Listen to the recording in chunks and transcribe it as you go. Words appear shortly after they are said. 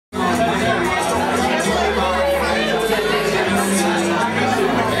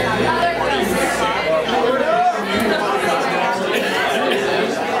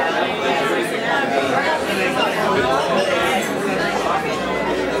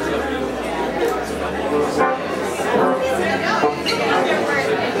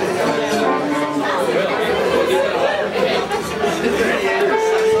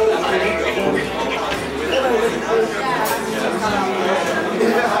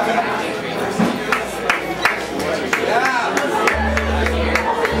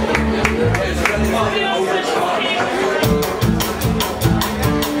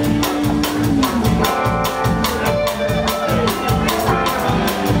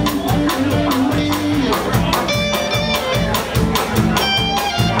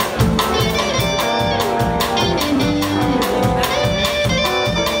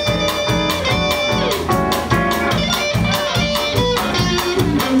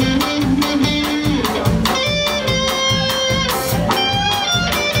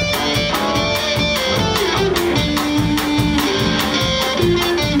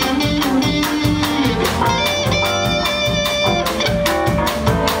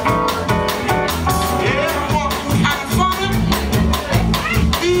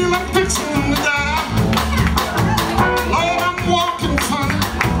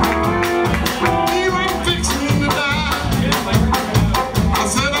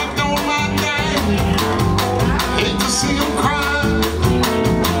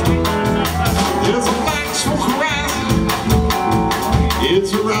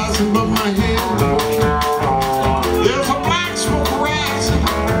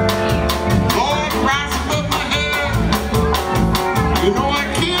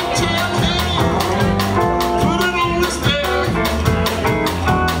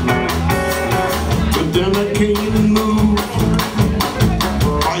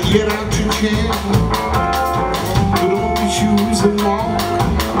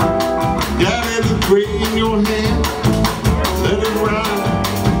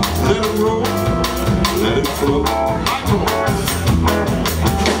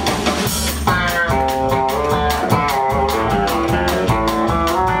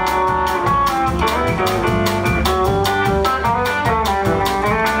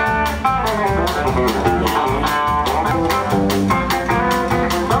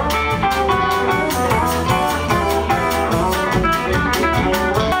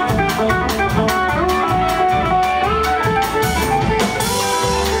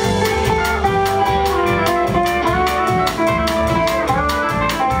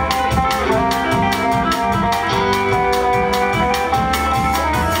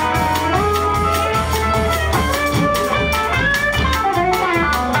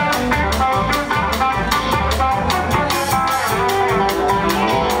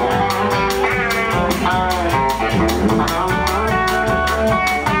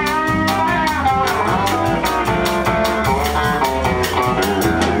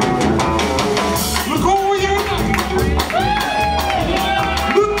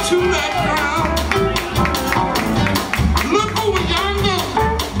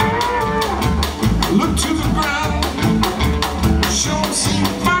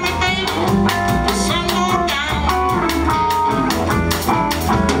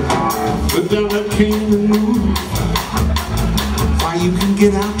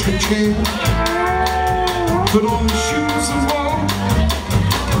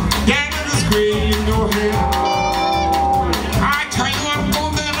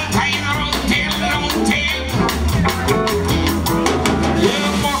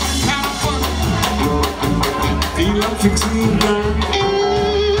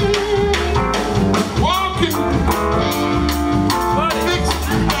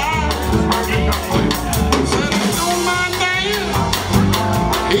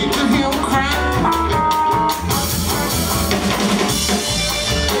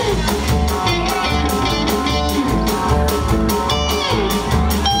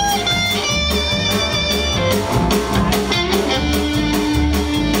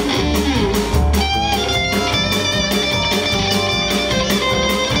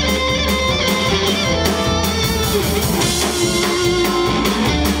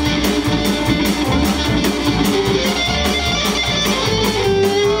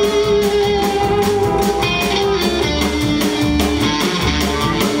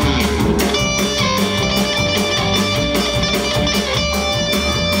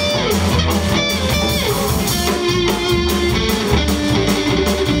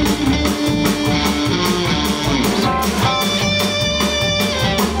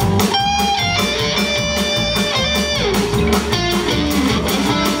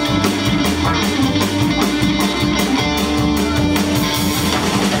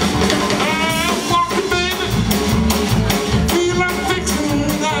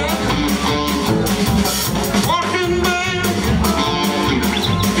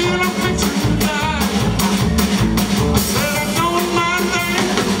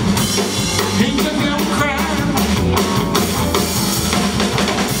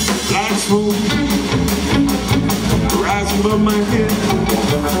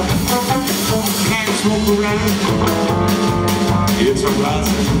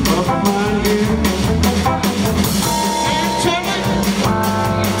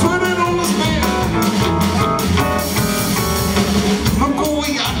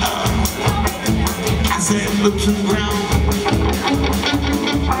look to the ground.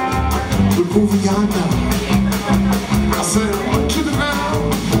 Look over yonder. I said, look to the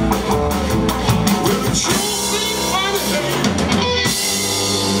ground. Well, it sure seems funny,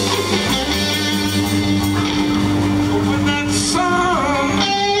 when that sun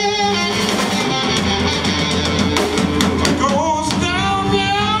goes down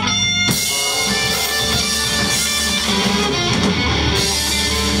there.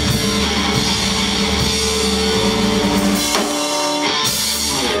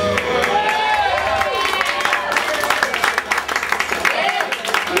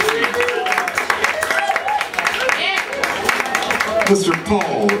 Mr.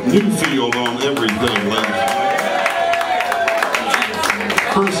 Paul Neufeld on everything, ladies.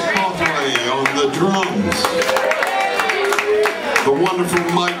 First Cawthray on the drums. The wonderful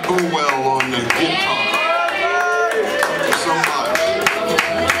Mike Bowell on the guitar. Thank you so much.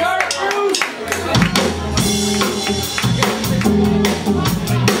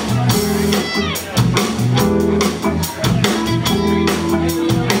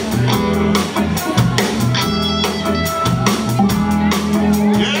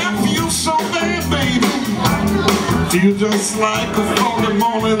 Feel just like a foggy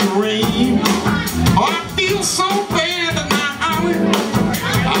morning rain. Oh, I feel so bad tonight.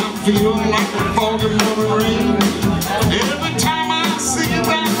 I feel like a foggy morning rain. Every time I see you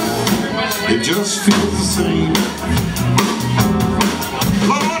back, it just feels the same.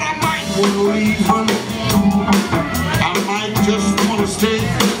 Lord, I might want to leave, honey. I might just want to stay.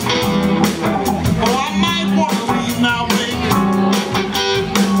 Oh, I might want to leave now, baby.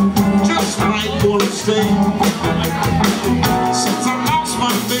 Just might want to stay. Since I lost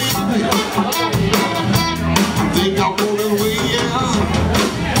my baby, think I'll go that way, yeah.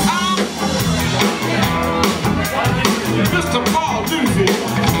 Mr. Paul Neufeld.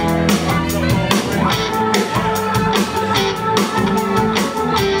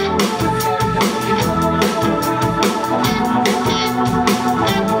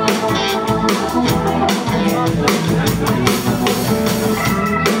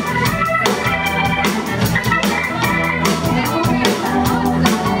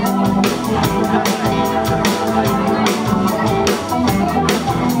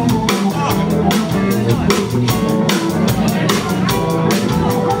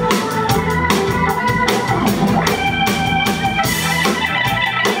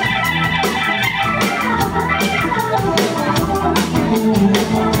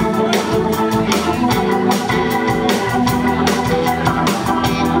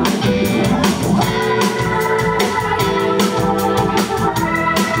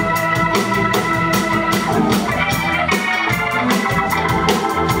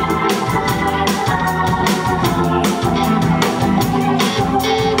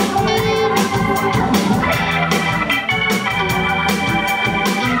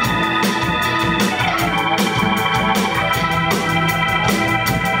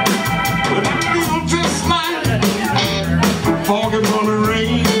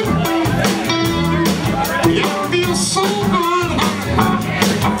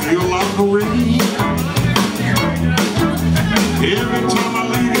 Every time I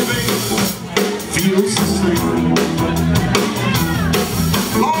leave you, baby, feels the same.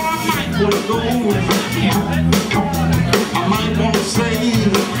 Lord, I might want to go. I might want to stay.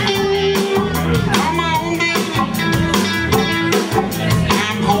 Come on, baby.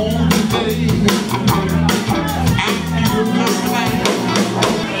 I'm home today. I feel just like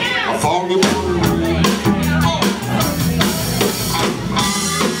a foggy morning.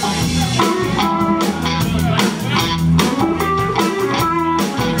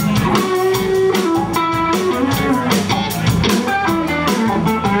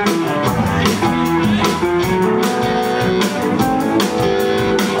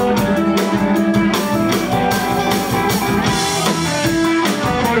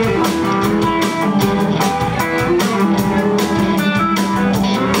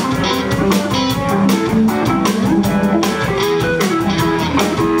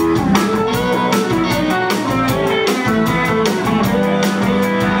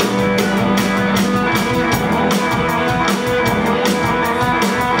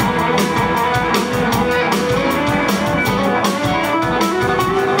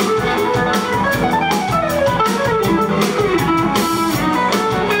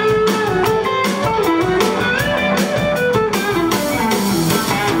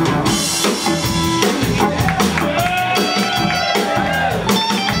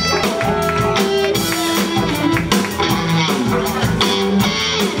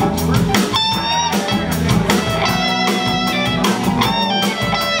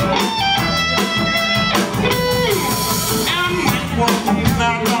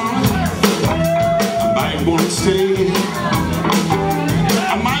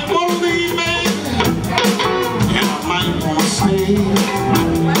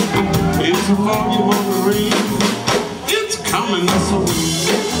 foggy morning rain. It's coming this way.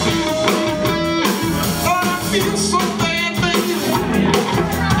 But I feel so bad, baby.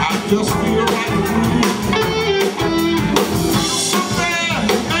 I just feel like a fool. So bad,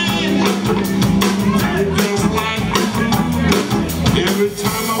 baby. Just like a fool. Every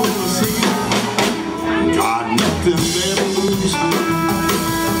time I wanna see you, got nothing there to lose.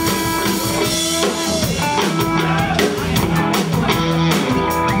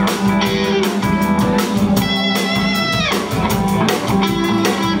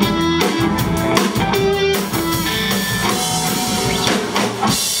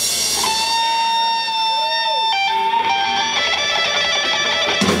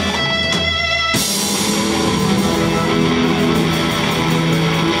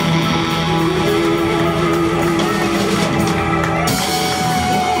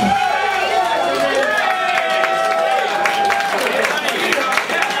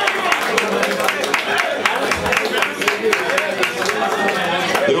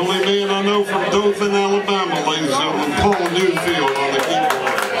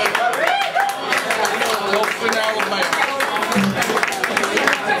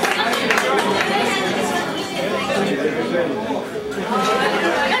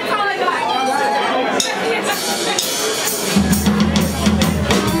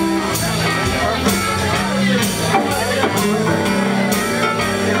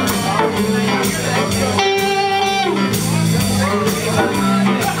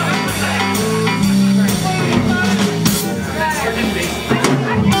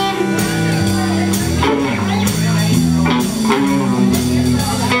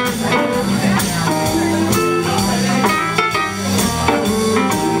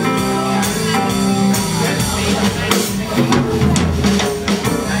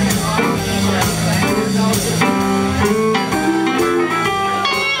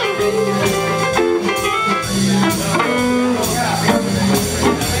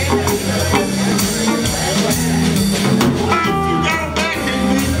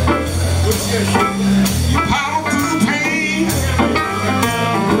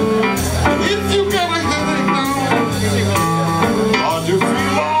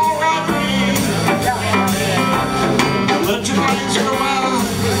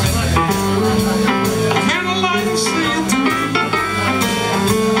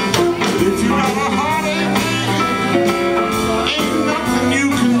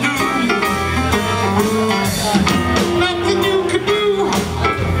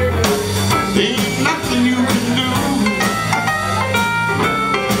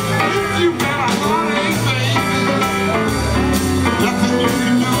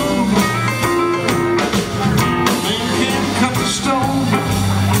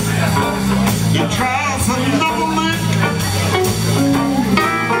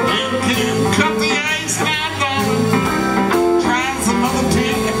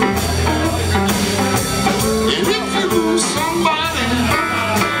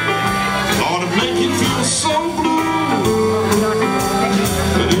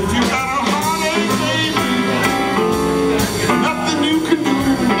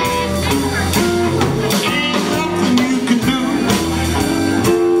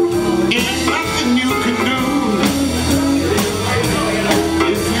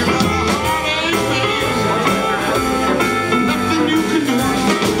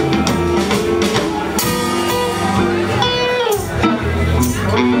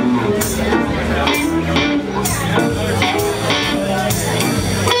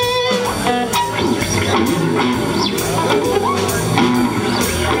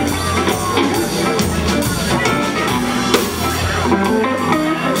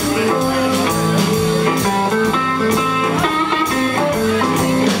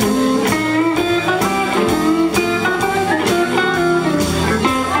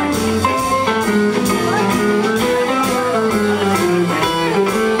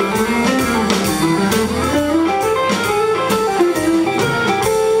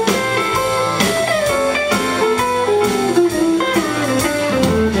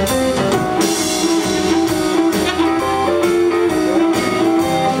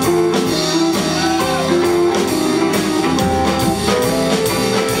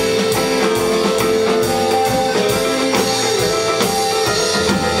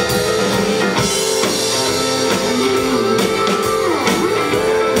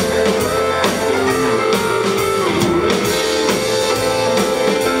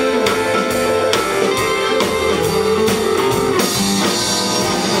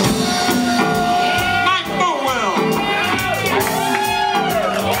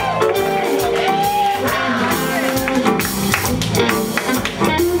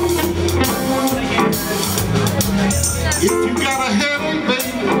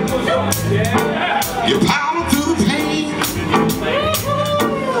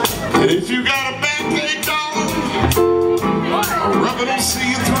 it'll see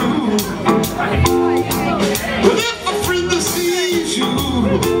you through. But if a friend deceives you,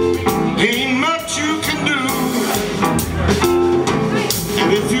 ain't much you can do.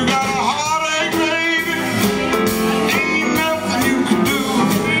 And if you got a heartache, baby, ain't nothing you can do.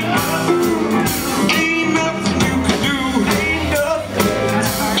 Ain't nothing you can do.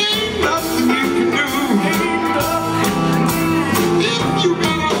 Ain't nothing you can do. If you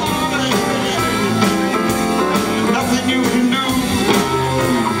got a heartache, nothing you can do.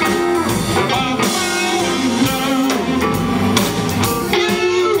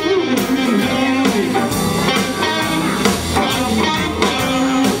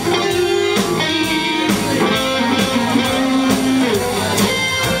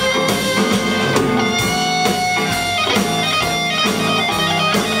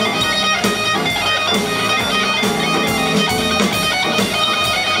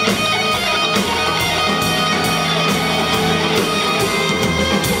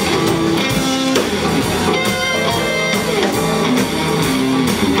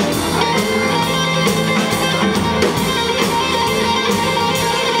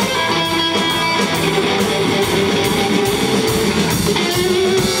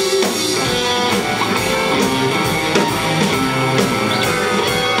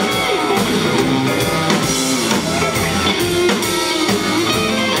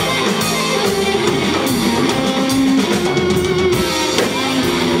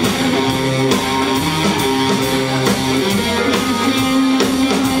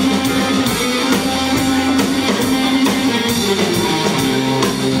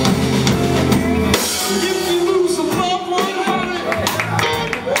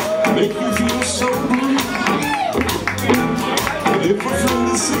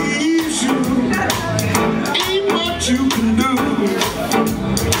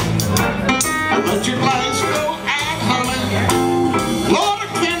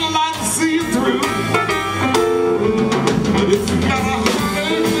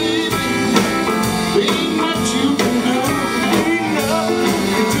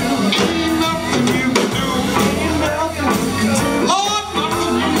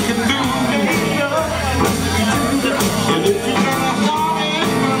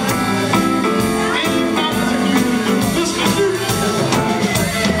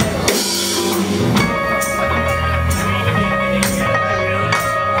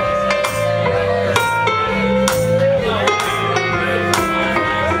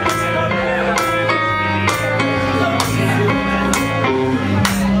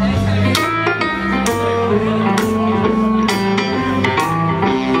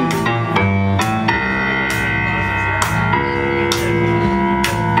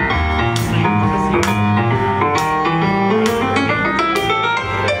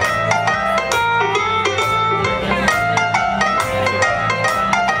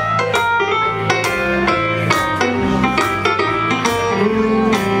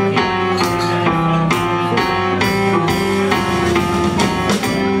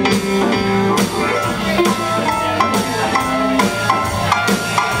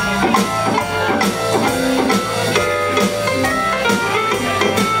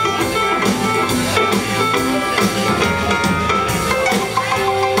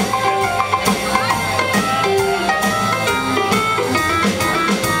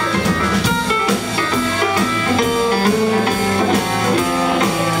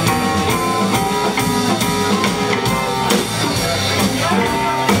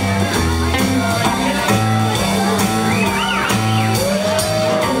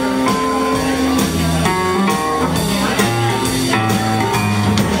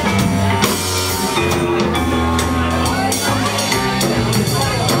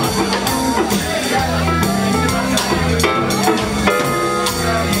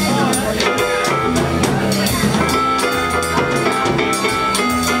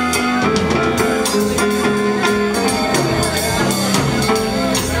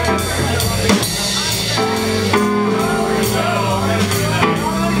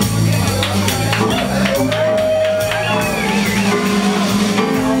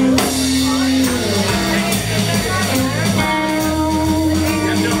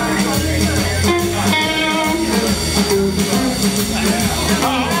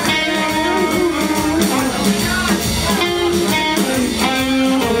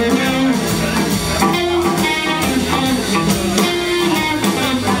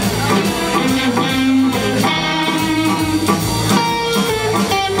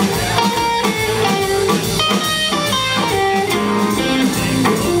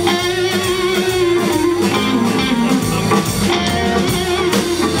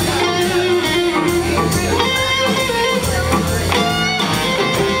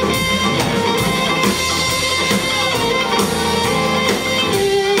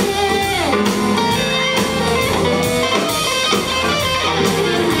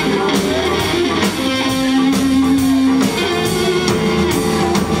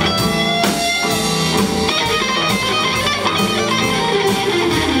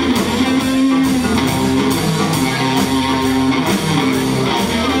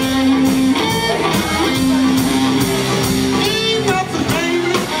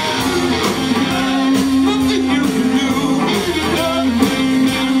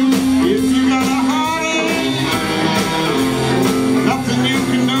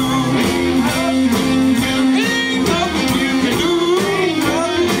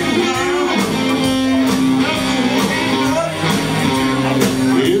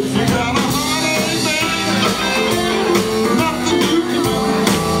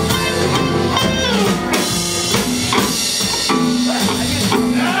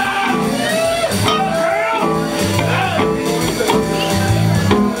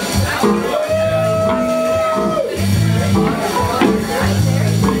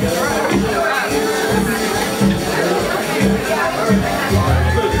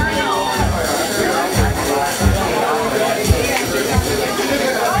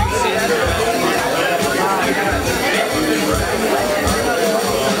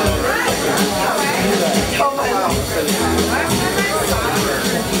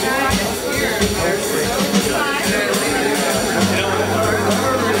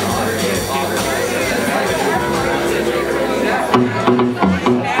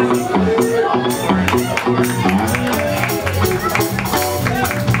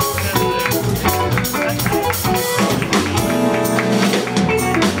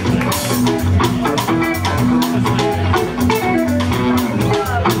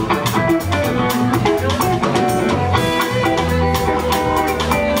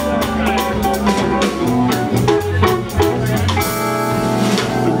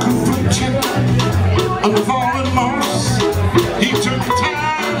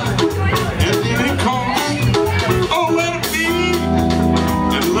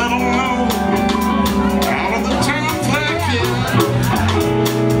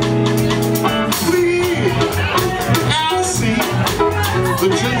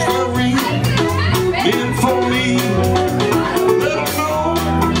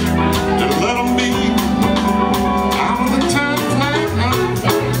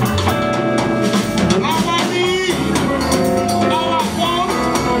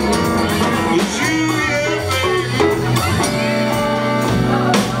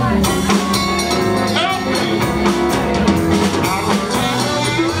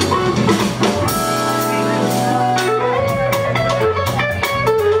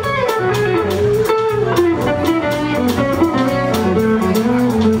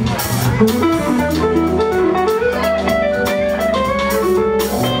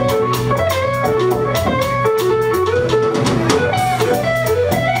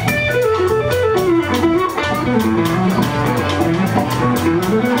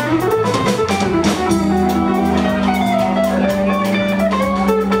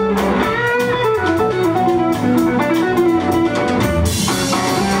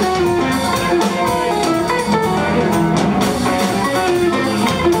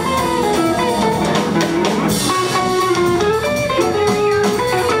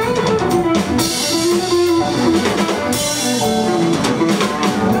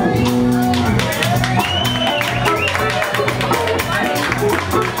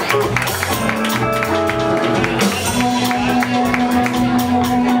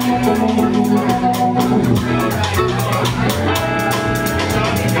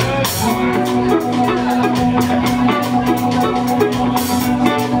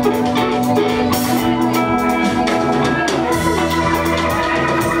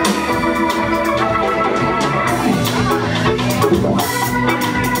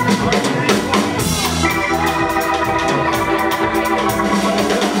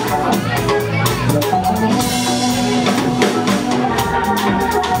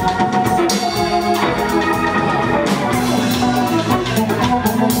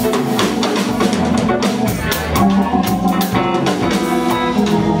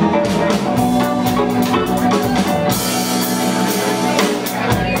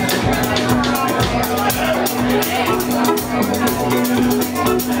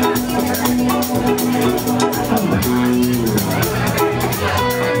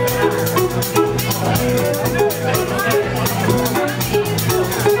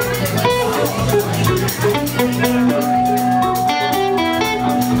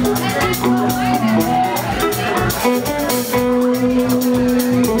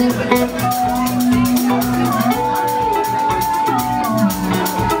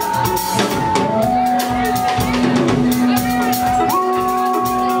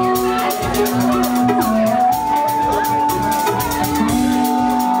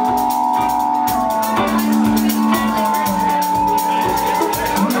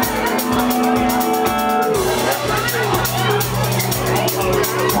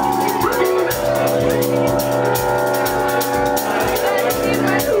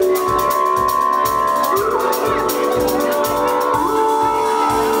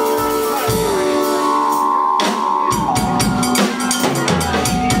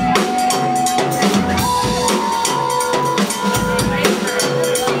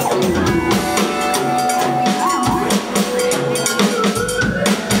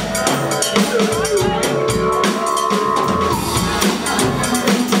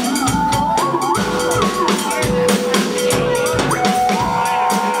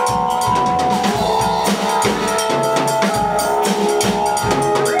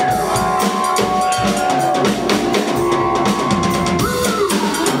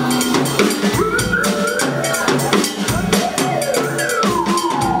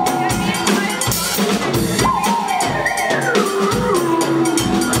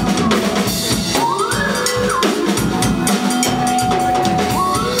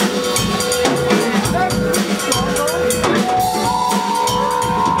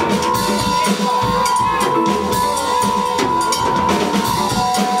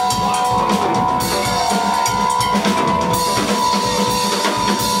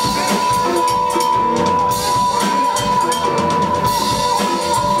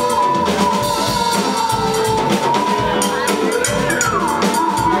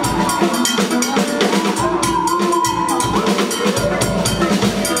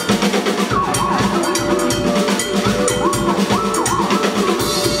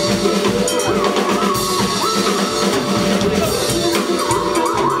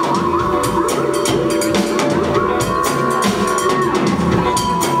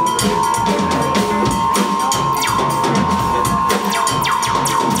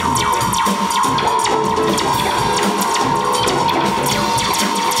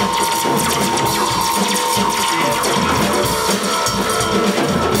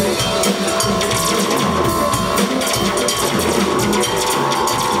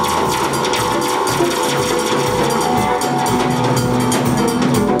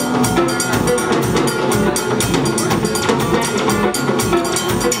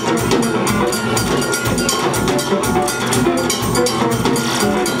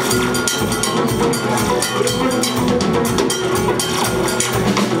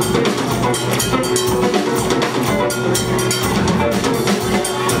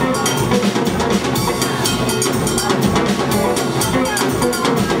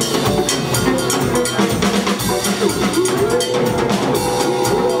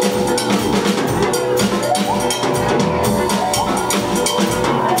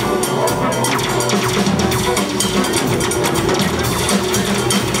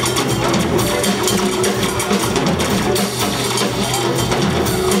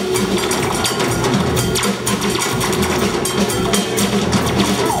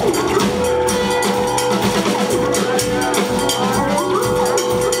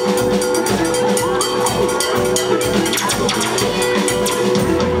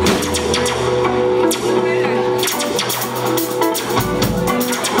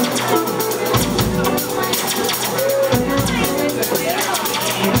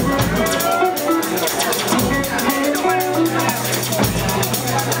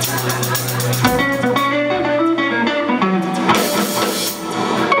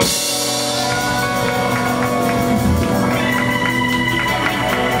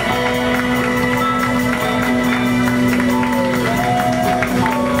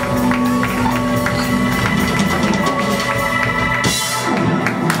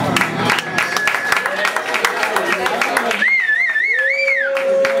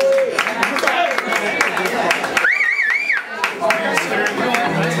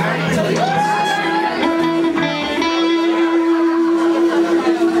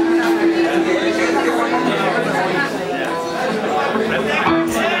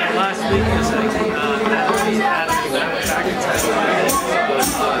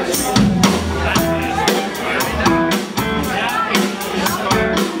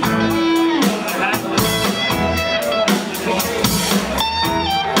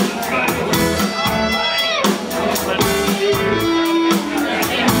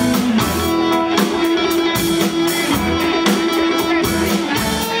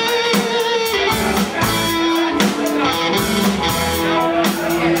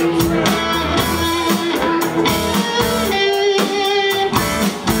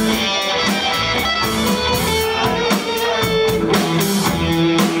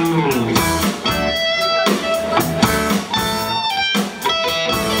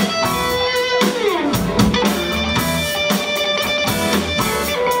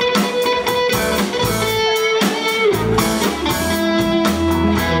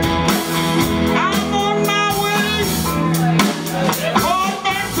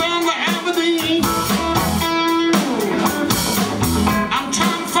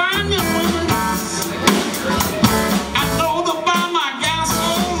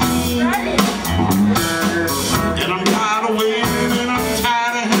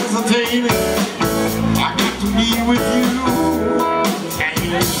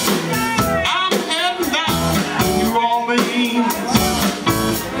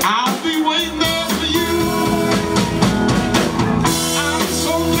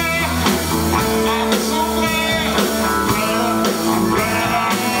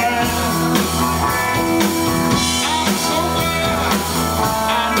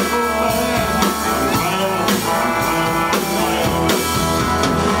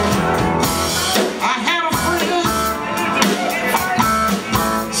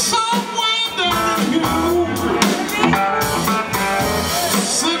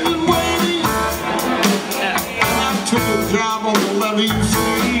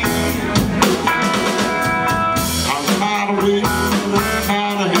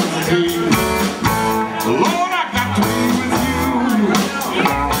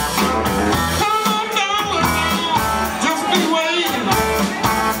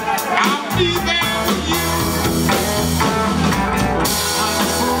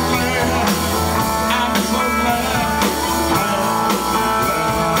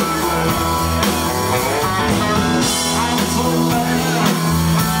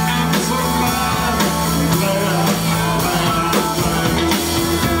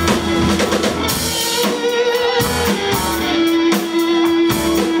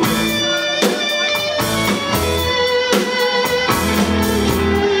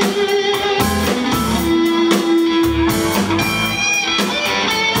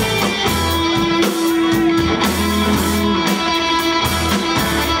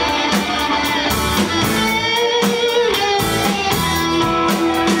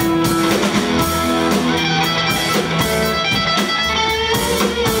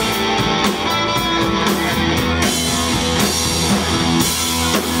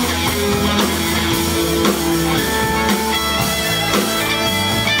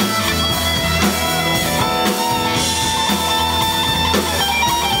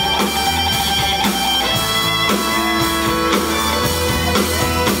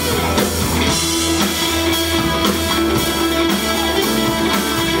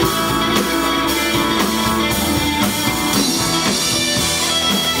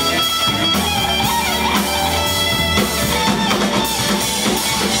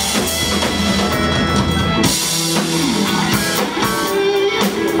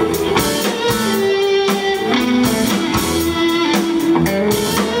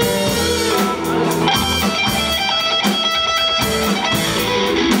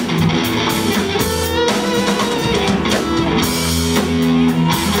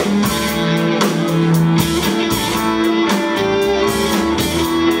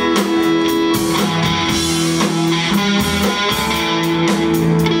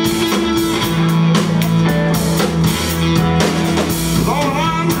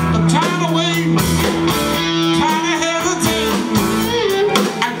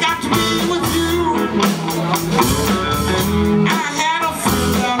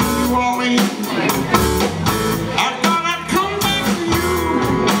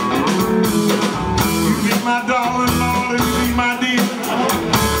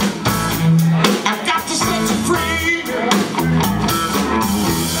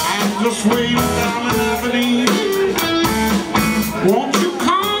 Won't you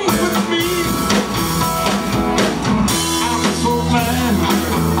come with me?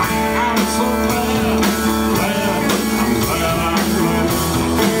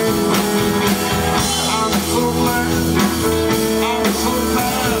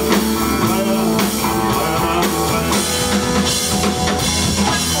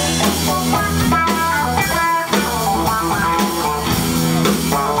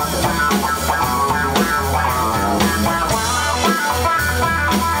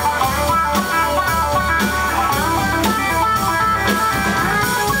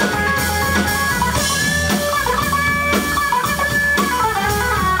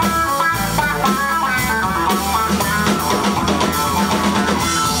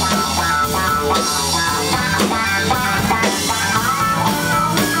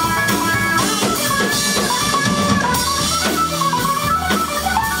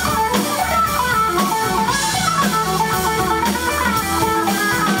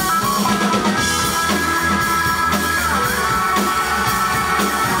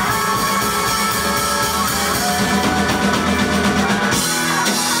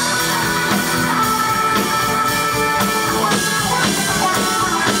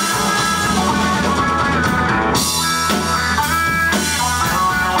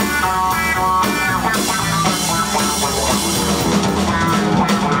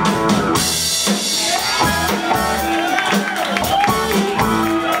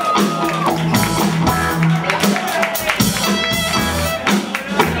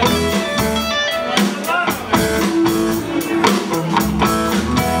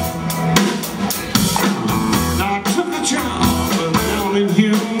 feeling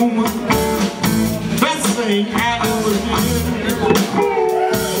human. Best thing I ever did.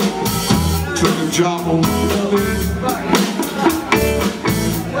 Took a job on the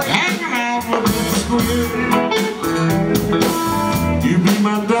hanging out with the squid. You be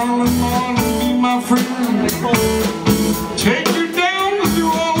my darling, Marlon, be my friend. Take you down to New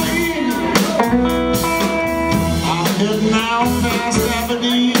Orleans. I'm heading out past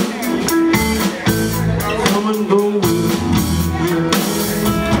Aberdeen. Come and go with me.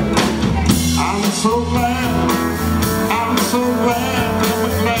 I'm so glad, I'm so glad, I'm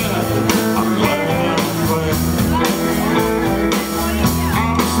glad, I'm glad, I'm glad.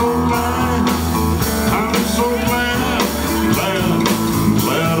 I'm so glad, I'm so glad, glad,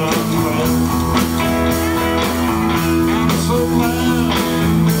 glad, I'm glad. I'm so glad,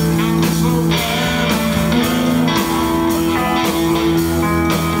 I'm so glad,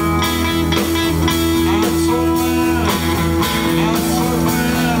 I'm so glad, I'm so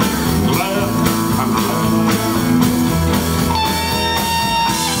glad, glad, I'm glad.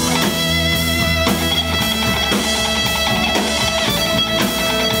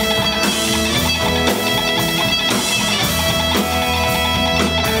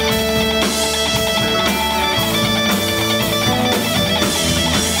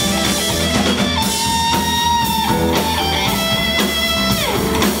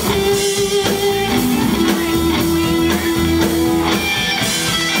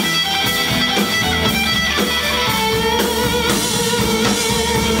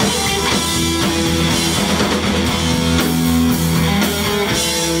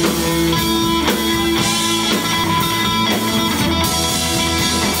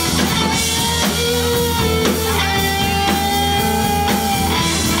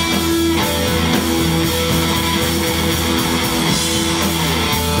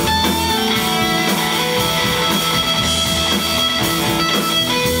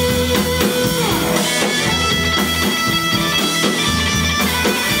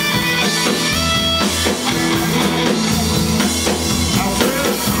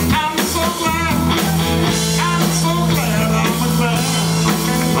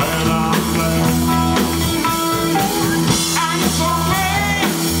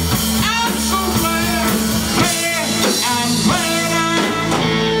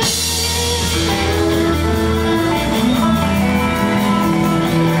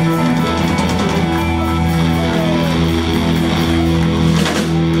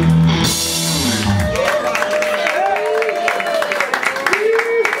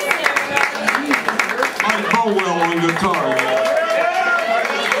 Bowell on guitar,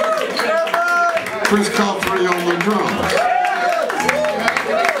 Cawthray on the drums.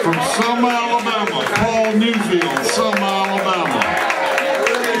 From Selma, Alabama, Paul Neufeld, Selma, Alabama.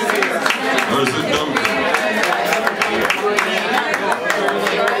 Or is it Duncan?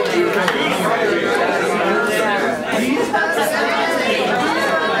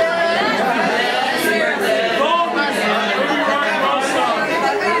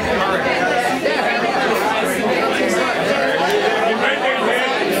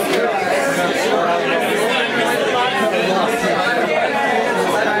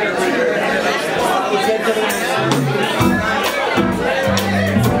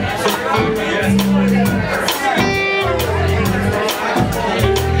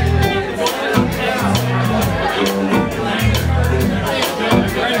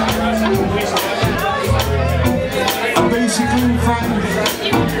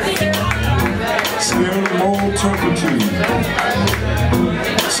 Scared of moral turpitude.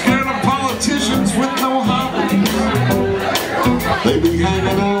 Scared of politicians with no hobbies. They be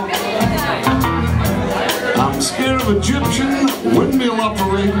hanging out. I'm scared of Egyptian windmill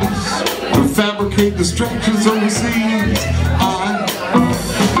operators who fabricate distractions overseas. I'm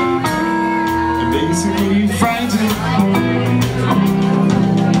basically frightened.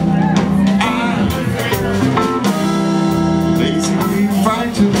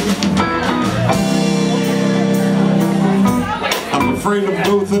 Afraid of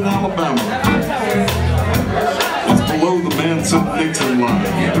both in Alabama. It's below the Manson-Nixon line.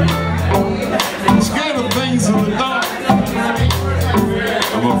 I'm scared of things in the dark.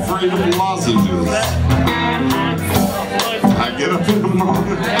 I'm afraid of lozenges. I get up in the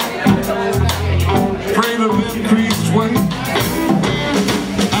morning, afraid of increased weight.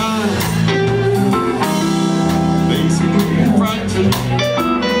 I'm basically frightened.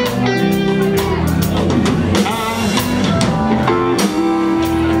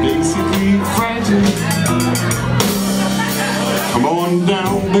 Come on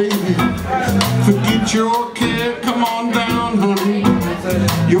down, baby, forget your care, come on down, honey.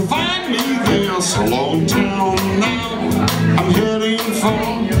 You'll find me there, Salon Town now. I'm heading for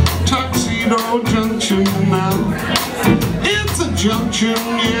Tuxedo Junction now. It's a junction,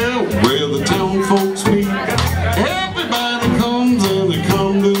 yeah, where the town folks meet. Everybody comes and they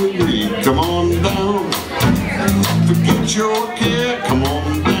come to meet. Come on down, forget your care, come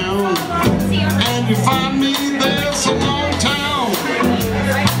on down, and you find me there, so long town.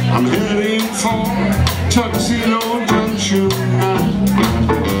 I'm heading for Tuxedo Junction now.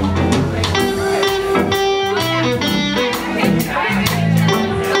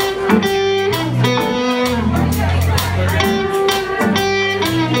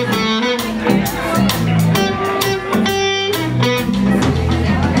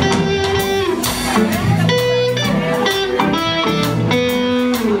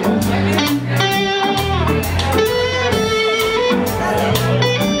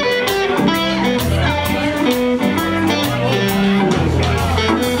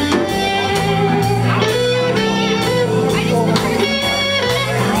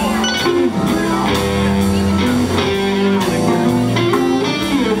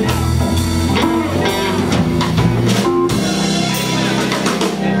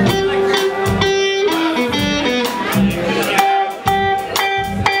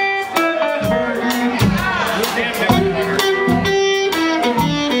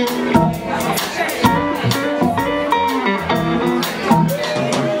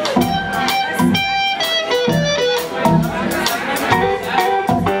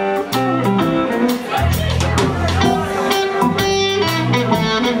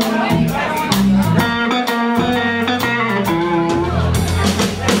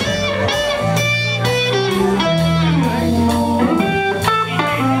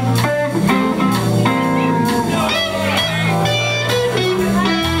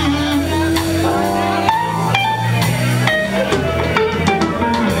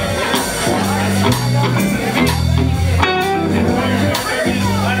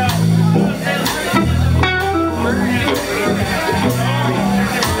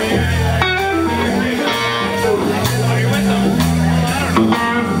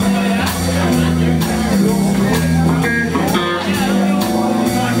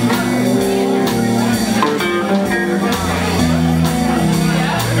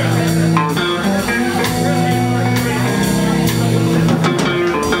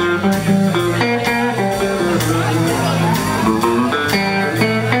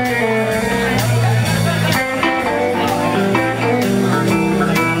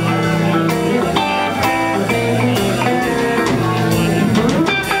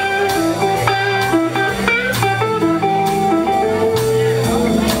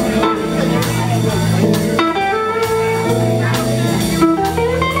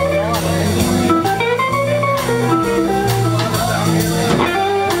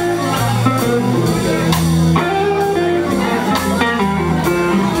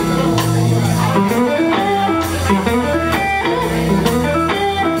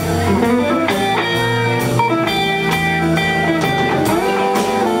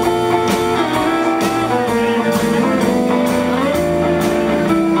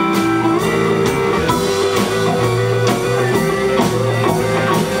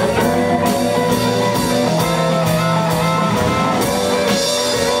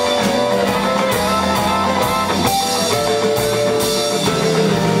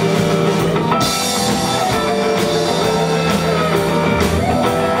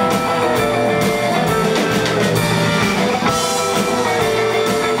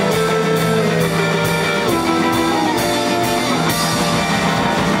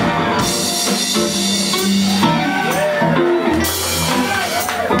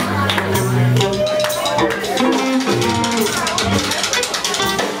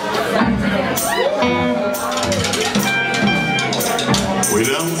 Way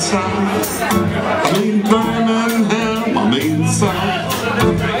down south, I mean Birmingham, I mean south,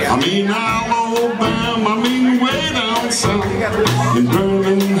 I mean Alabama, I mean way down south. In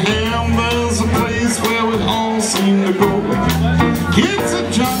Birmingham there's a place where we all seem to go. It's a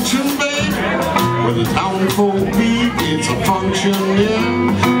junction, baby, where the town folk meet. It's a function,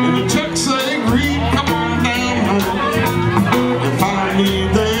 yeah, and the chicks say greet. Come on down now and find me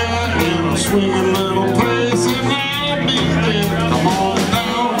there in a swinging little place, and I'll be there. Come on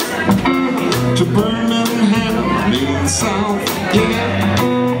down to Birmingham, I mean south, yeah,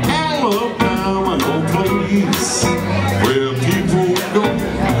 Alabama, no place where people go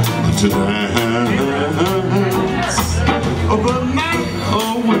to dance the night away.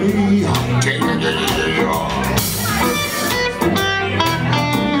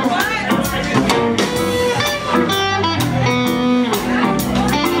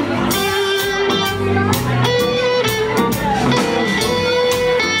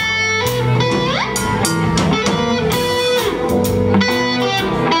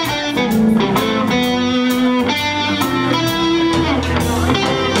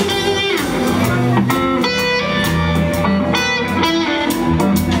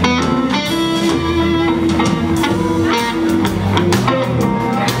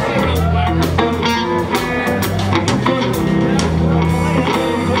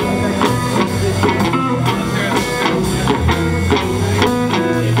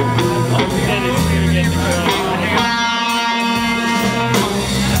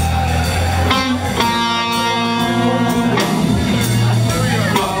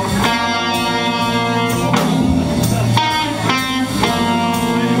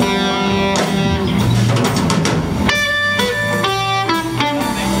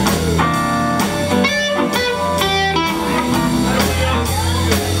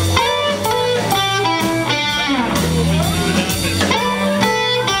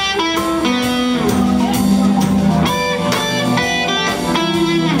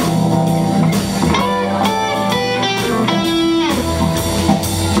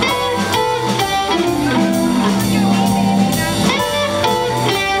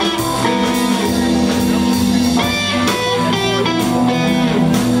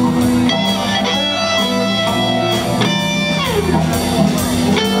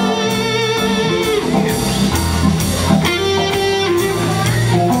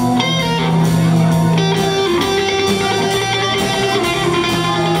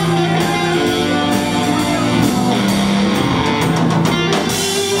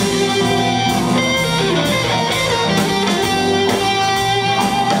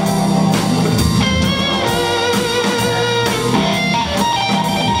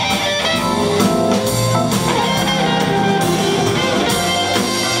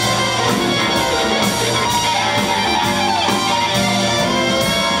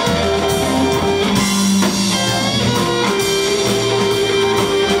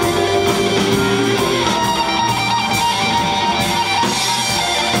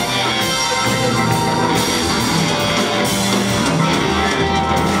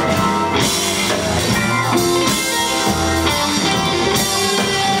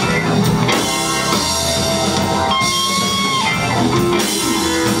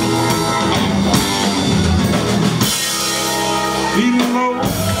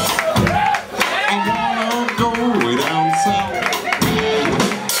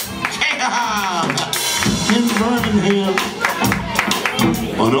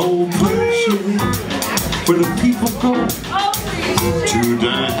 where the people go to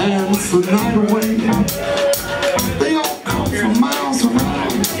dance the night away. They all come from miles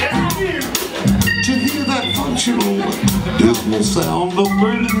around to hear that functional dismal sound of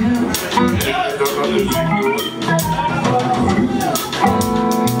burning hell.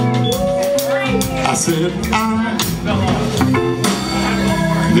 I said I'm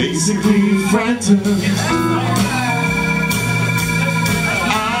basically frightened.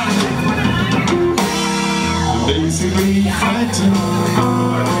 I'm basically frightened.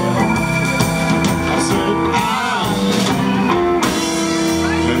 I said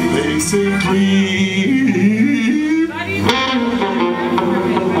I'm basically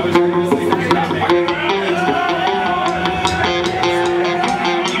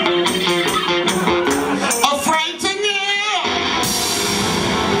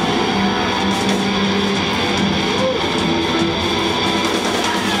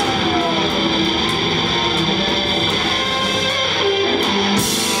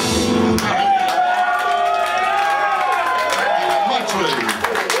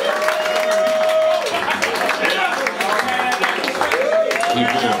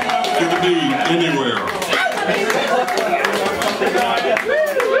anywhere.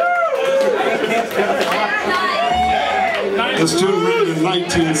 This tune written in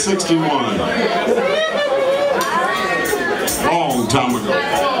 1961. Long time ago.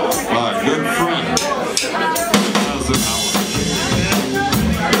 My good friend.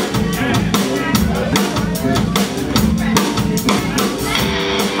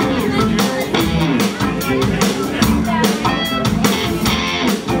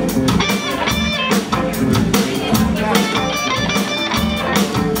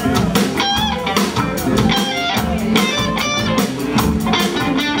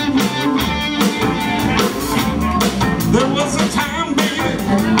 There was a time,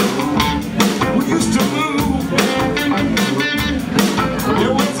 baby,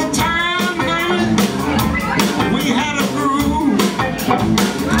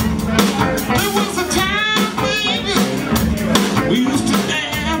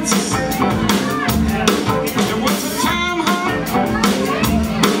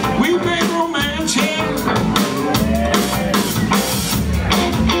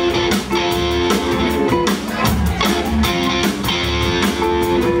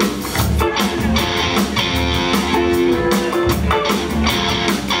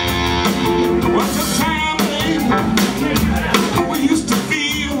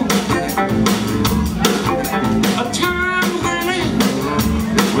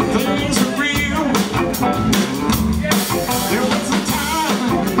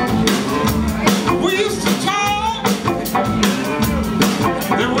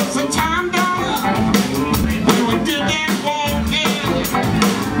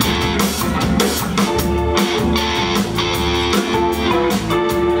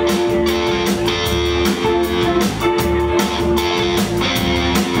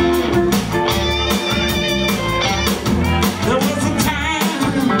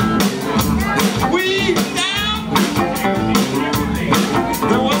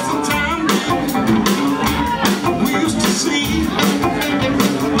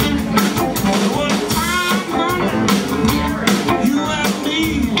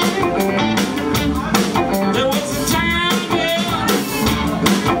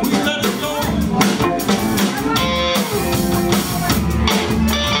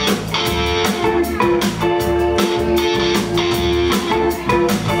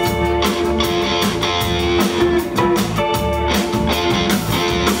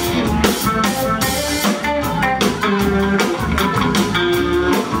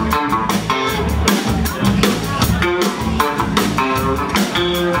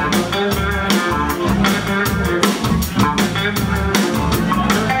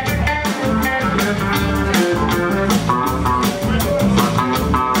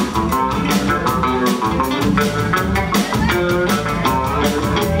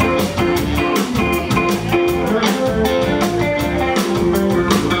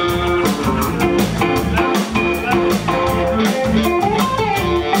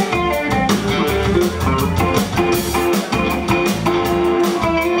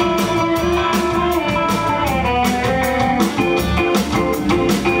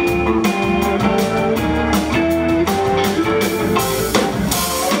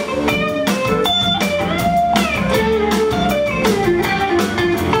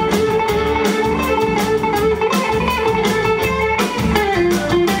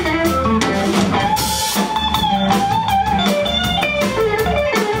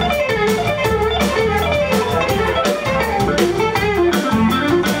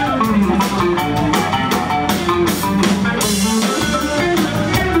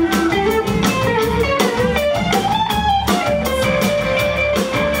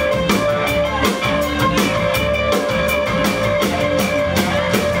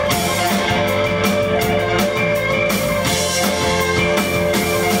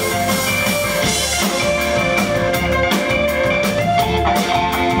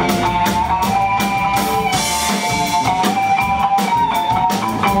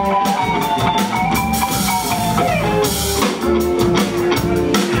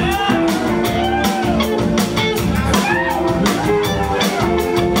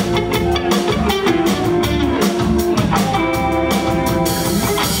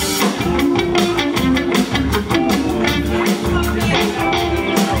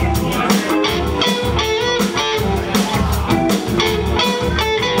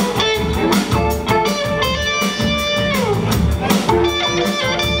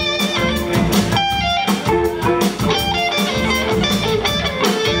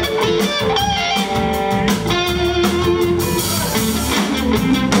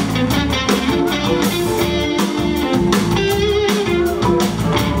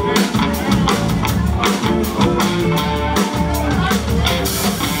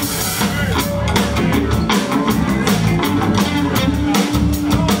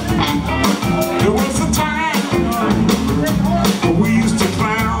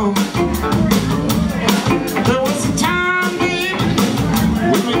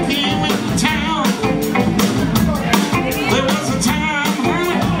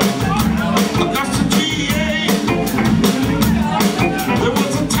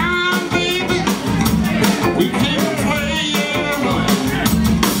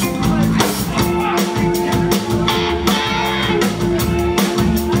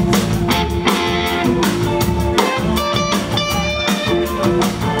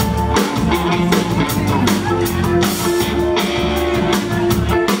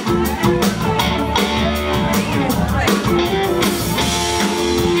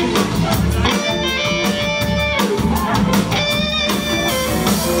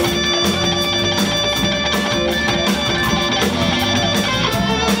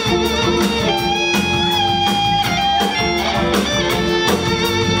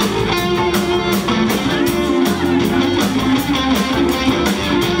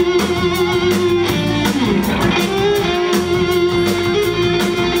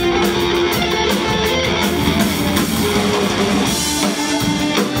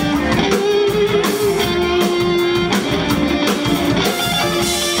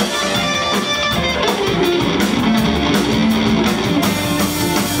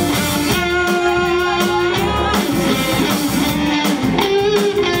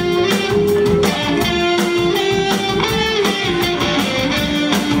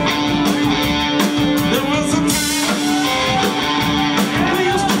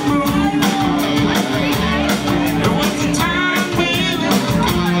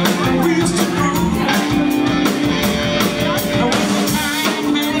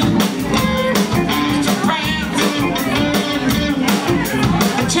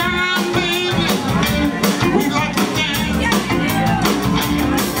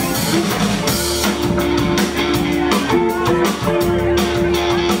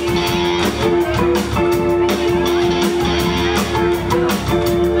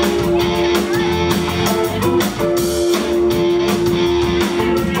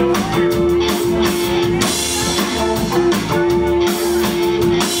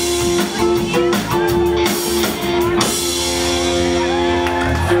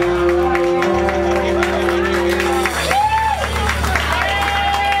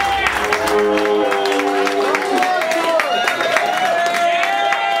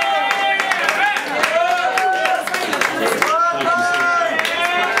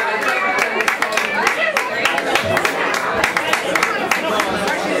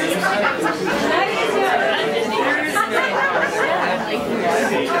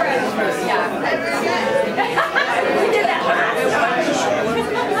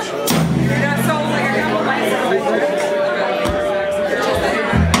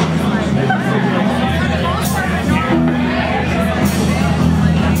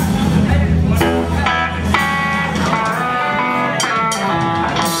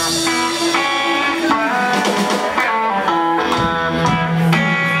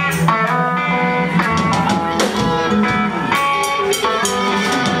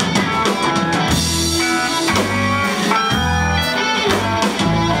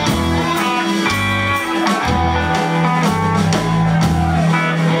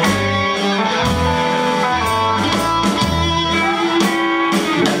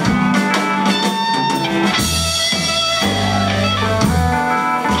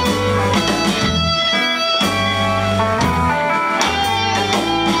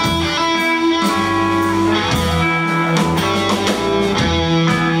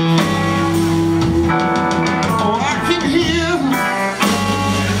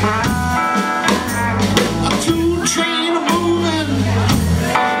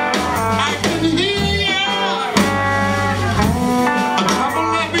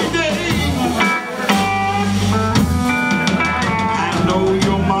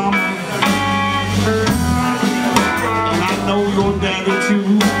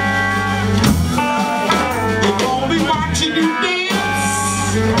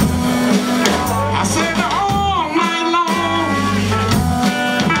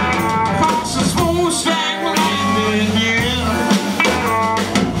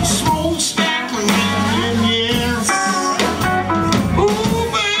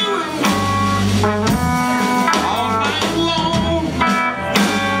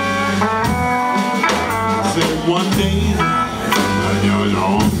 one day,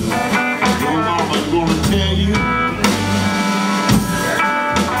 your mama's gonna tell you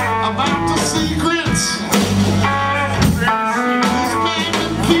about the secrets this man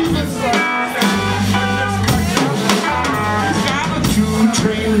been keeping. He's got a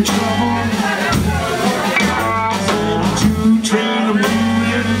two-train trouble. I said a two-train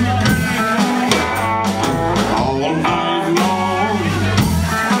moving all night long,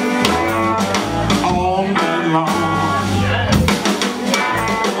 all night long.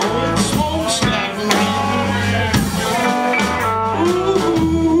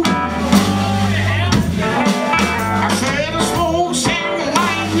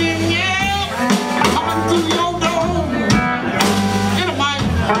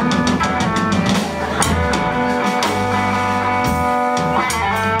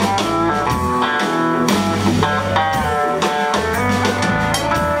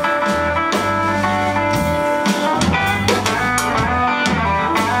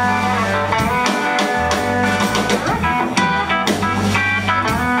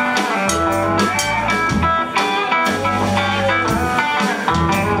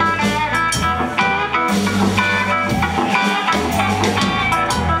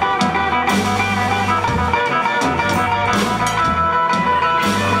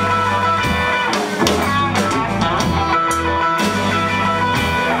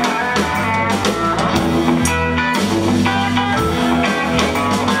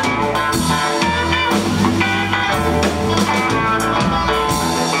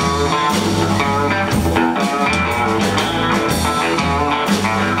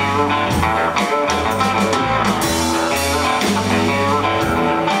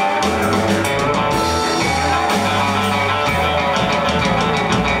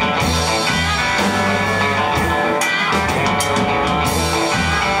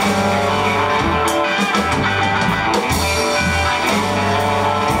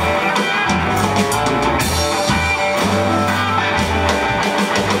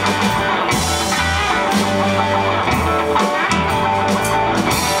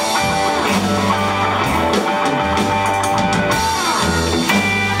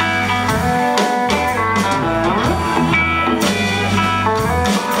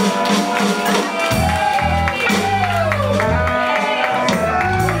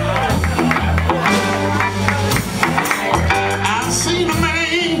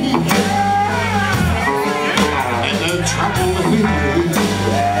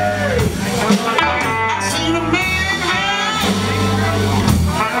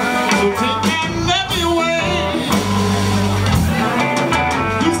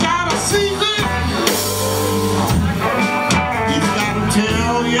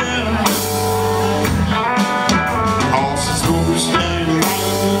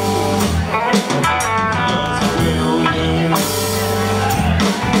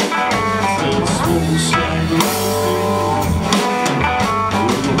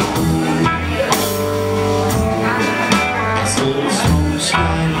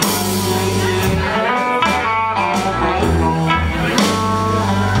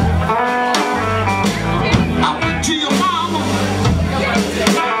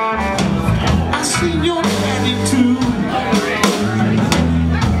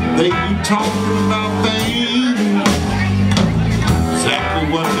 Talking about things, exactly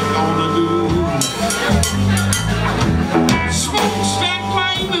what they're gonna do. Smokestack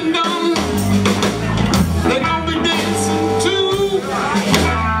lightning done, they're gonna be dancing too.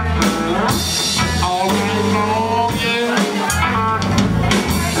 All night long, yeah.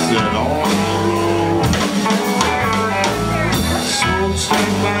 Said all night long. Smokestack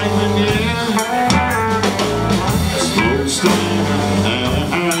lightning, yeah. Smokestack.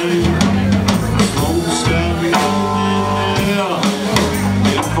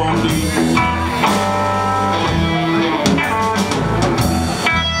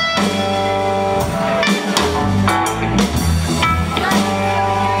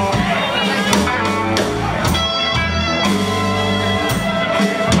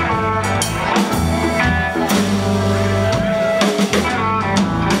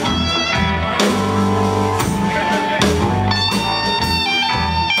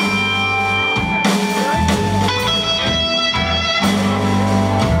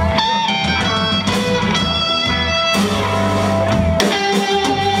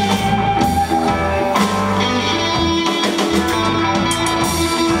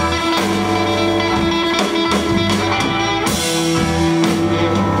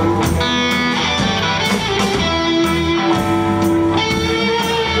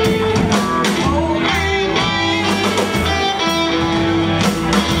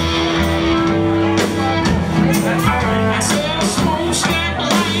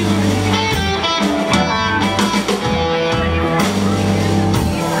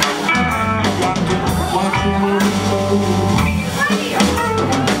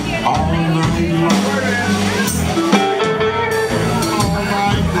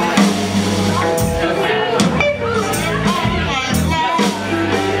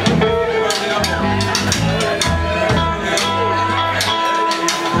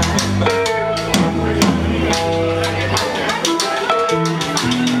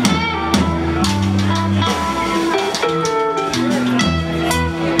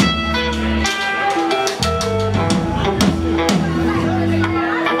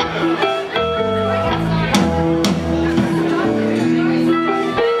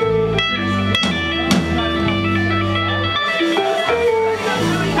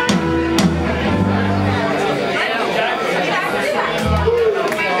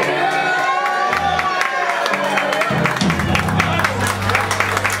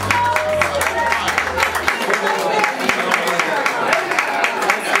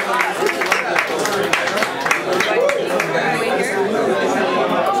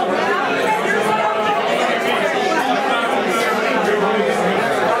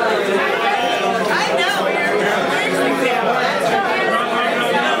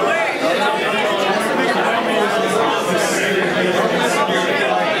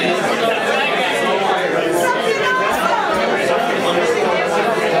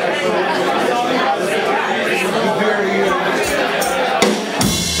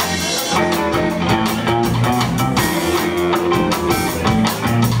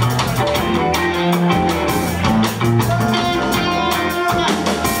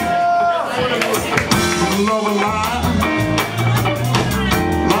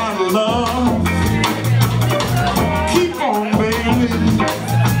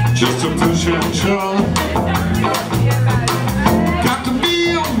 just a push and shove. Got to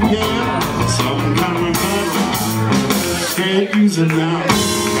be on, yeah, some kind of love. Can't use it now,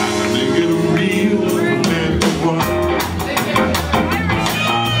 gotta make it a real bad one.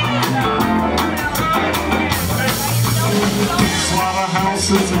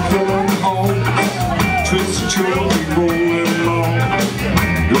 Slaughterhouses and killing homes, twisted children rolling long.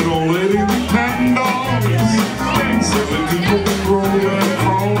 Good old lady with patent dogs, silly people rolling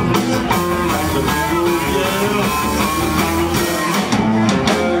crawls.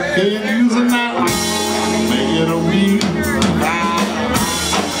 Can't use it now, make it a real ride.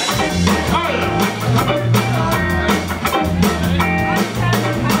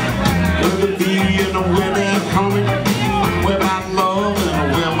 Good to be in a winning honey, where my love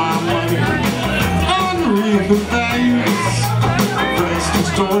and where my money. Unreal values, price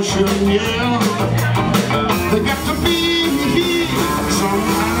distortion, yeah. They got to be some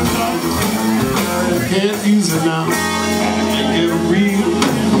kind of love. Can't use it now, make it a real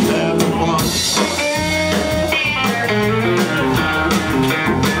bad one.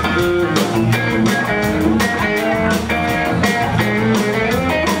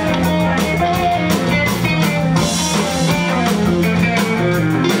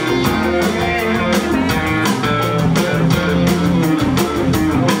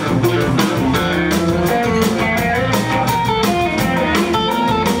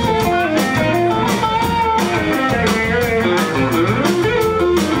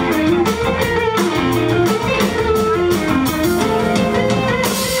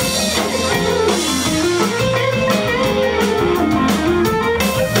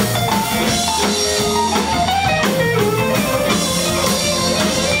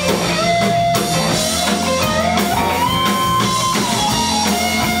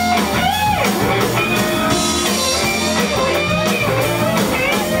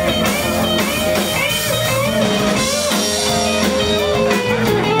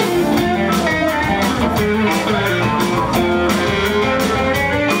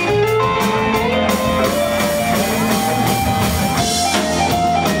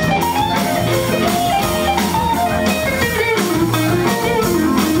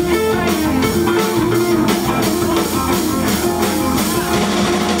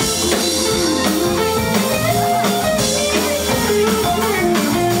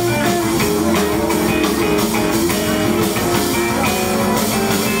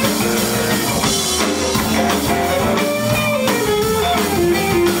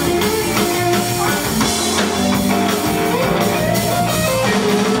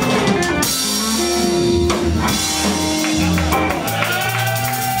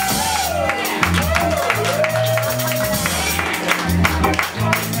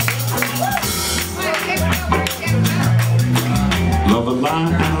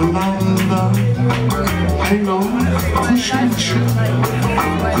 Hang on, push and shove.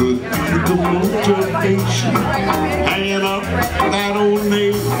 Good people motivation. Hanging up that old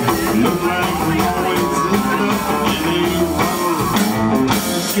name. Look like we always end up in a row.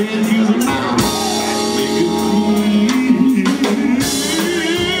 Can't use it now, make it real.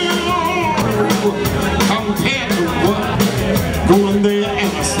 Compared to what? Going there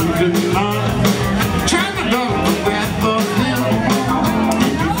and I sleeping night. Trying to dump the breath of him.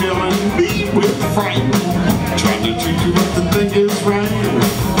 With fright, trying to treat you what the thing is right.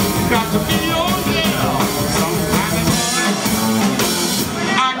 Got to be on, yeah, some kind of time.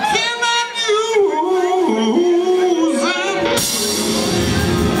 I cannot use it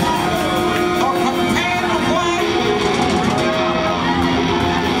or compare to what.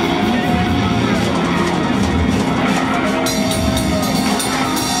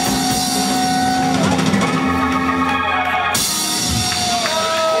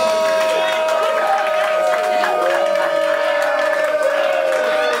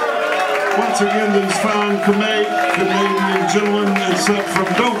 Once again, these fine Canadian gentlemen, except from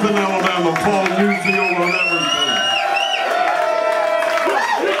Dothan, Alabama, Paul Neufeld on everything.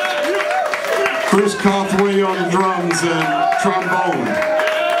 Chris Cawthray on drums and trombone.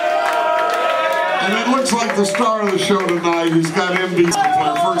 And it looks like the star of the show tonight, who's got MBC to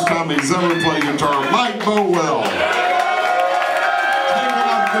play, first time he's ever played guitar, Mike Bowell. Taking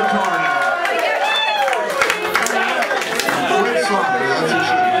up guitar now. Which song? That's a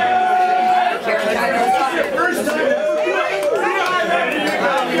shame.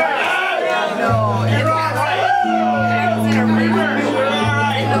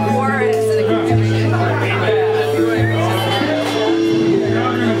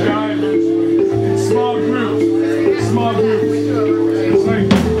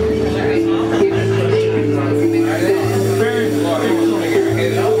 Very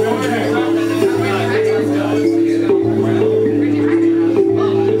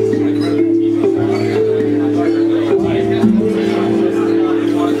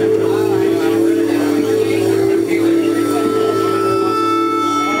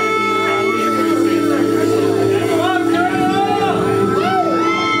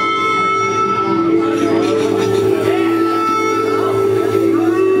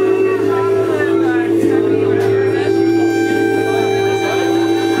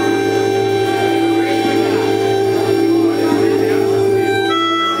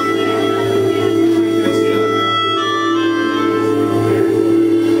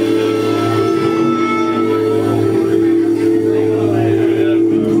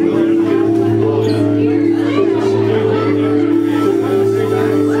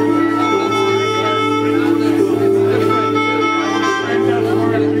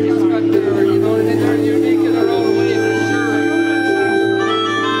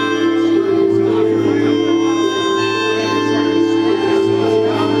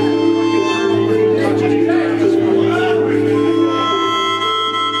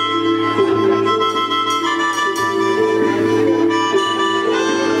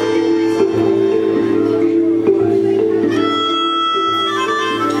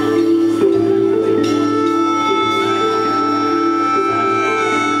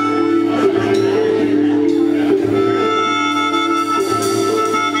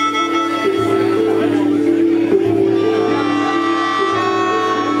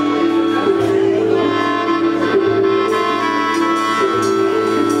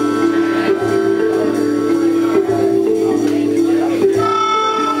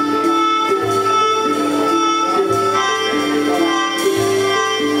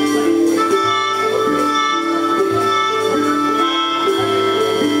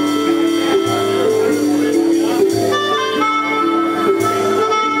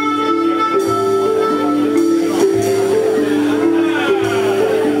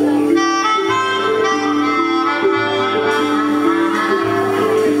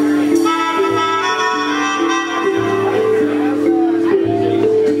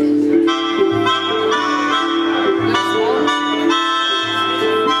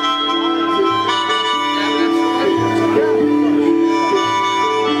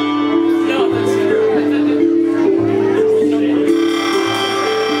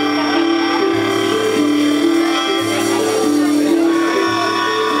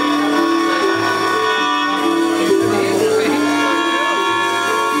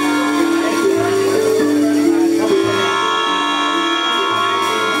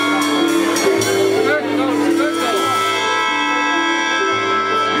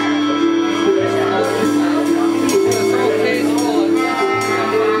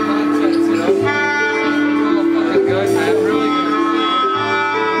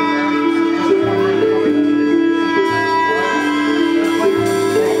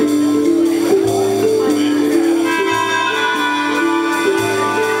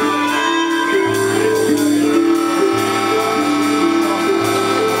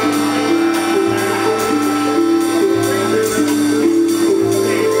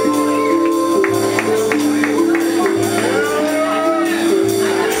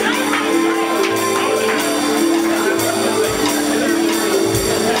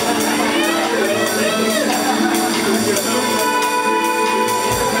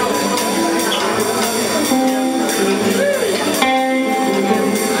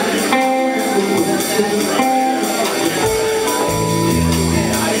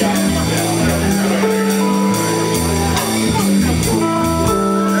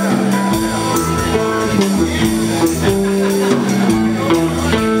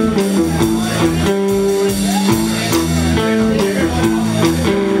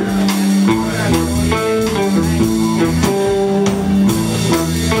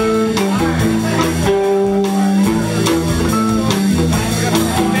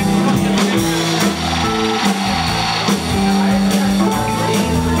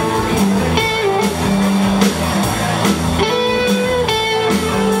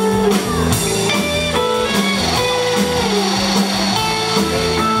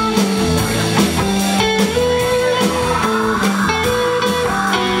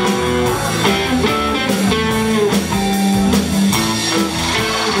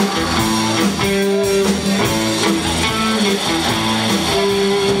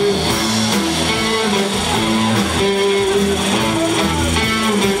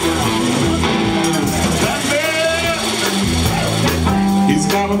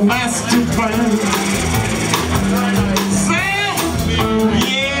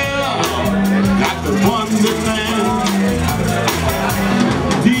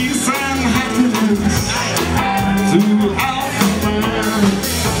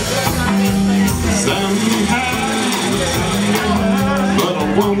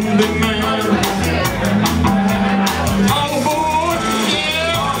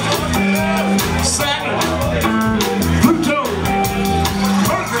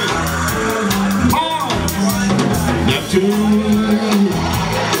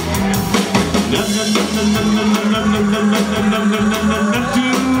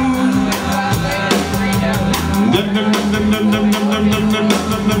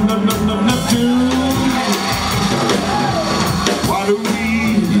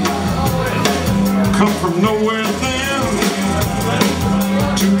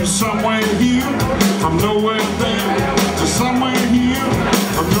somewhere here, from nowhere there, to somewhere here,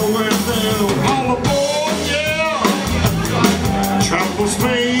 from nowhere there. All aboard, yeah! Travel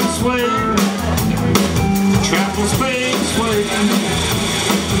space way, travel space way.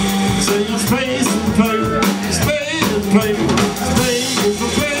 Say space and play, space and play, space is a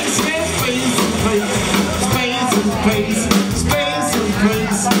place, yeah, space and place, space and place, space and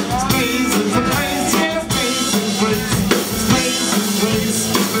place, space is a place, yeah, space and place, space and place,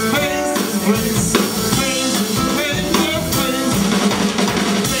 space and place, space and place, yeah, space,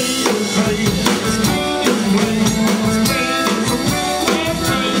 space and place, space and place, space and place, yeah,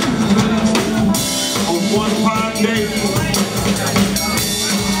 space. On one fine day,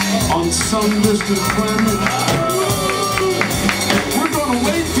 on some distant planet, we're gonna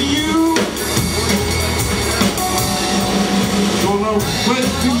wait for you. Gonna wait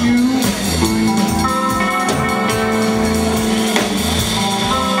for you.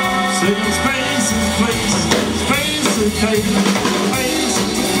 Saying space is place, space is place, space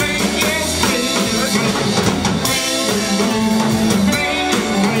is place, yes, space is place.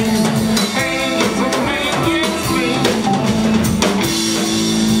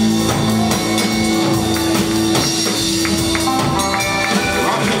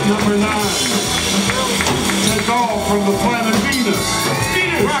 Number 9, take off from the planet Venus.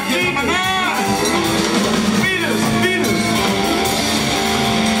 Venus, rocket number 9. Venus, Venus,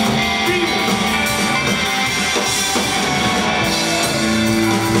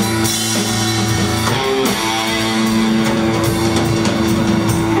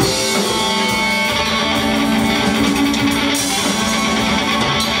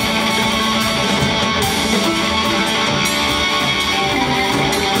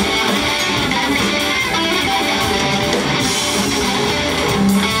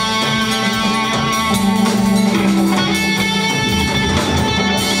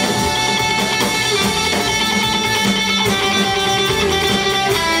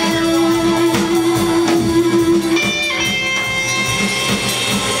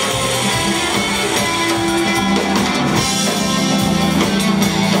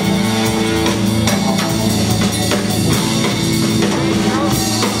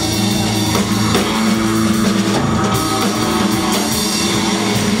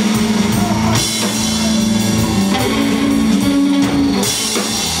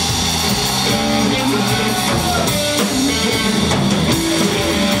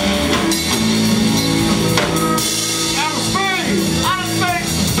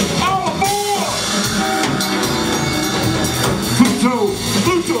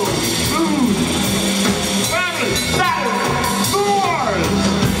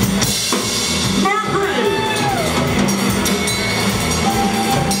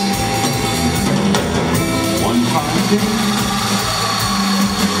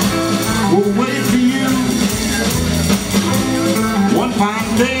 we'll wait for you. One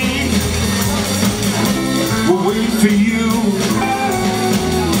fine day, we'll wait for you.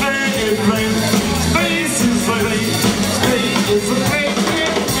 Play, play, space is a play, space is a play.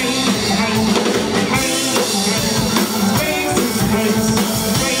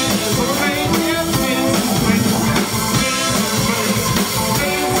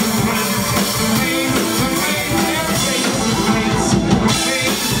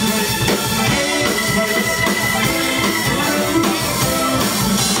 Space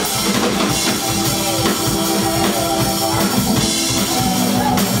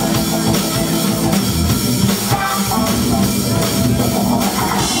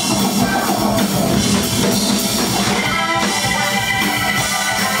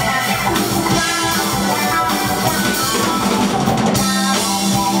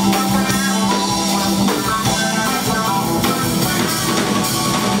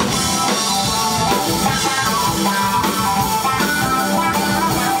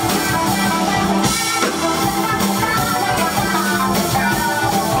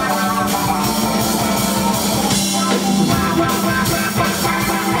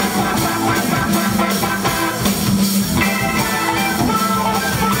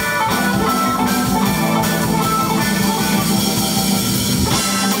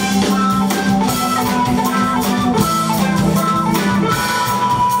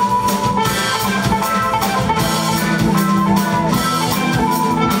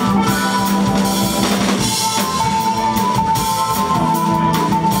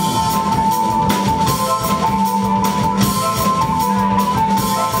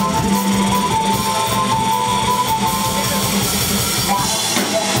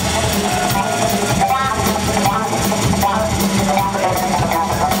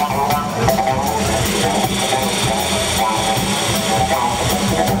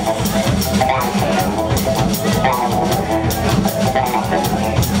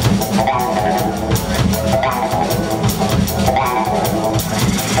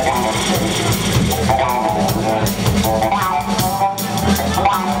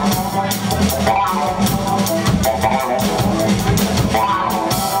Bye.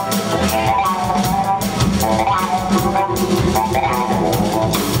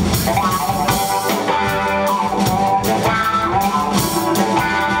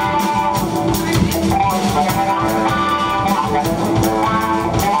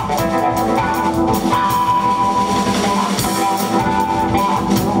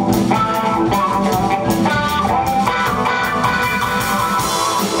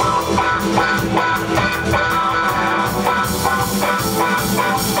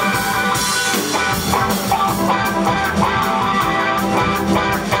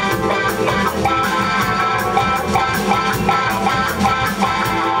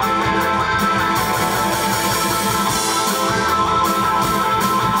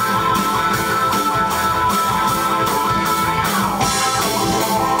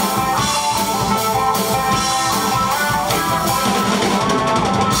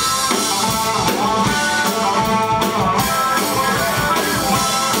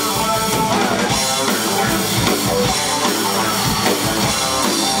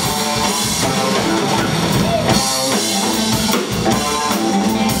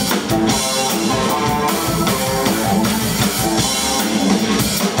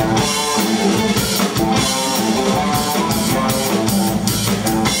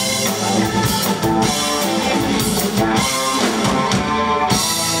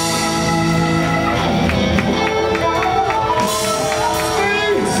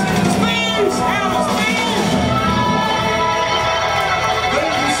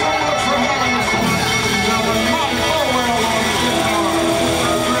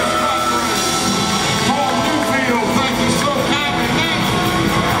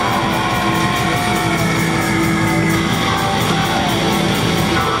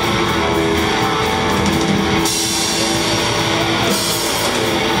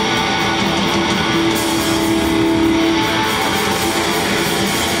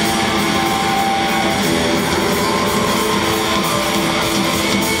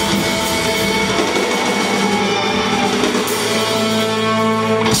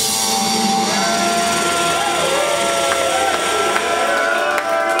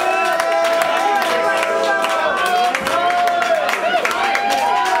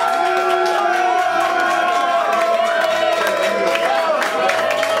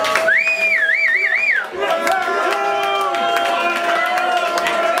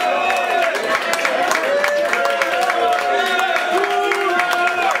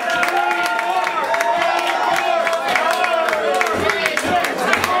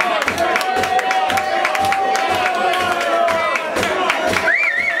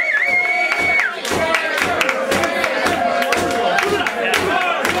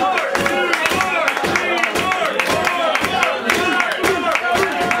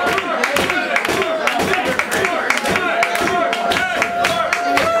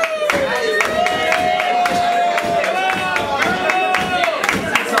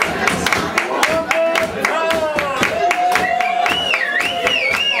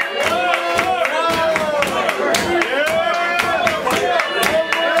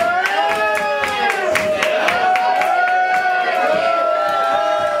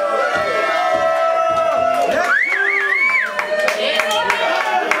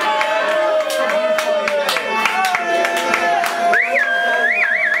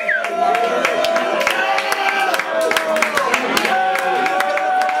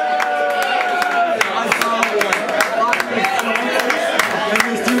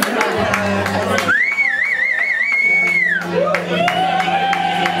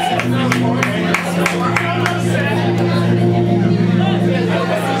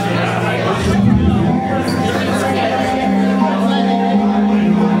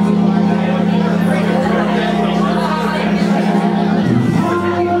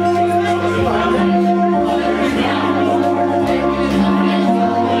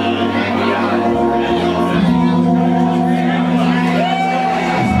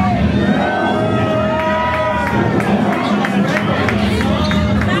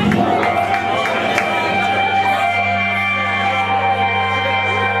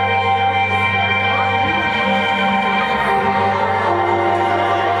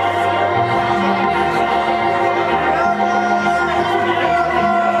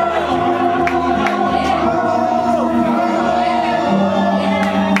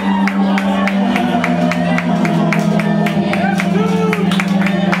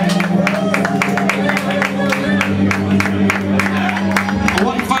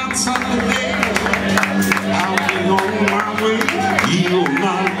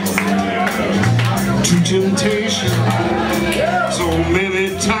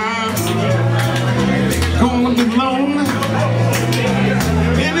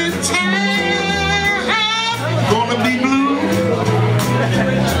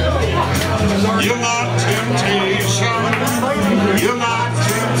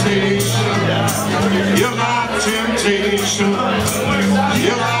 temptation.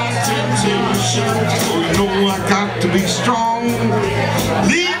 You like temptation. Oh, you know I got to be strong.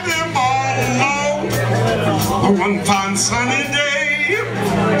 Leave them all alone. One fine sunny day,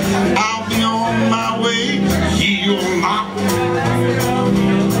 I'll be on my way. Yield not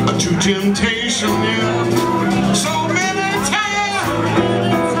to temptation, yeah. So many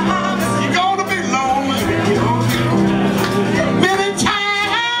times you're gonna be lonely. Many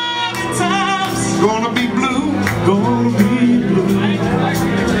times gonna be blue.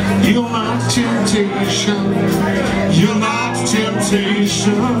 You're not temptation. You're not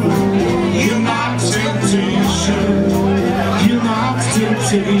temptation. You're not temptation. You're not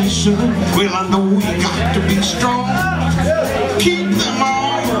temptation. Well, I know you got to be strong. Keep them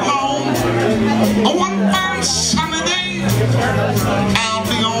all alone. One fine sunny day, I'll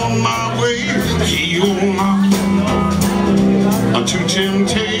be on my way. You're not to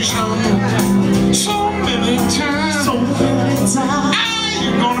temptation. So many times,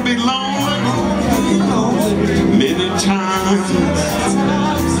 you're gonna be lonely. Many times,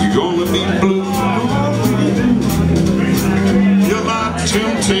 you're gonna be blue. You're not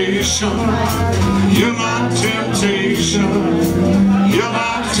temptation. You're not temptation. You're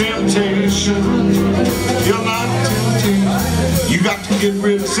not temptation. You're not temptation. You got to get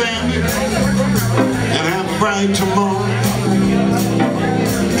rid of Sandy and have a bright tomorrow.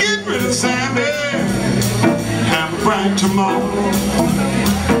 Get rid of Sandy, have a bright tomorrow.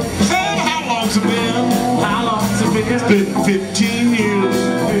 Said, how long's it been? How long's it been? It's been 15 years.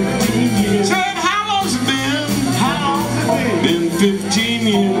 15 years. Said, how long's it been? How long's it been? Been 15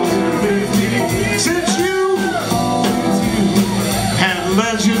 years. 15 years. Since you had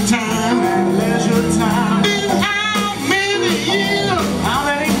leisure time. Leisure time. Been how many years? How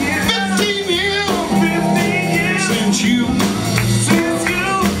many years? 15 years. 15 years. Since you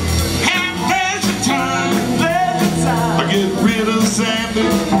had leisure time. Leisure time. Get rid of Sandy.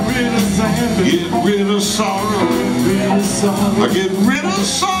 Rid of Sandy. Get rid of sorrow. Rid of sorrow. Get rid of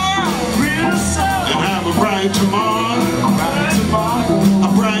sorrow. Rid of sorrow. And have a bright tomorrow. Bright tomorrow.